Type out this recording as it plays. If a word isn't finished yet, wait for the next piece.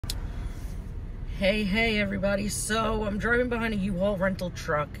Hey everybody. So I'm driving behind a U-Haul rental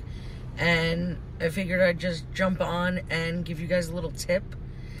truck and I figured I'd just jump on and give you guys a little tip.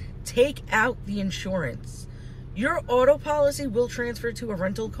 Take out the insurance. Your auto policy will transfer to a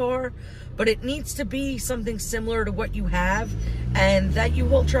rental car, but it needs to be something similar to what you have. And that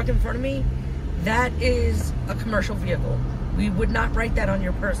U-Haul truck in front of me, that is a commercial vehicle. We would not write that on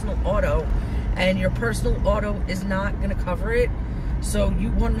your personal auto, and your personal auto is not going to cover it. So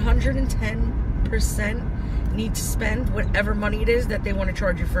you 110% need to spend whatever money it is that they want to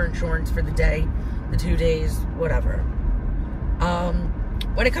charge you for insurance for the day, the 2 days, whatever.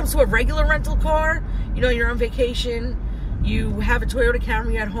 When it comes to a regular rental car, you know, you're on vacation, you have a Toyota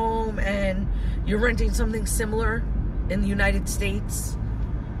Camry at home, and you're renting something similar in the United States,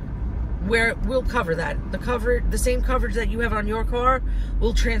 where we'll cover that. The same coverage that you have on your car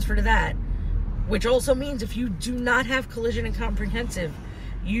will transfer to that. Which also means if you do not have collision and comprehensive,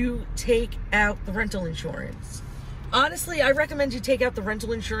 you take out the rental insurance. Honestly, I recommend you take out the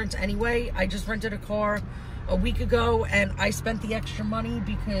rental insurance anyway. I just rented a car a week ago and I spent the extra money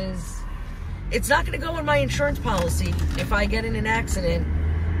because it's not going to go in my insurance policy if I get in an accident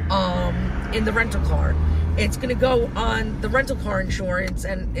in the rental car. It's going to go on the rental car insurance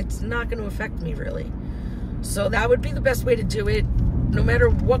and it's not going to affect me really. So that would be the best way to do it. No matter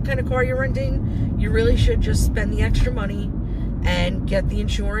what kind of car you're renting, you really should just spend the extra money and get the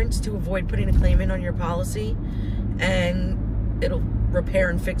insurance to avoid putting a claim in on your policy, and it'll repair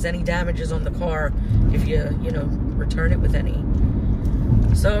and fix any damages on the car if you return it with any.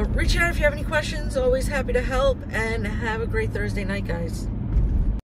 So reach out if you have any questions. Always happy to help, and have a great Thursday night, guys.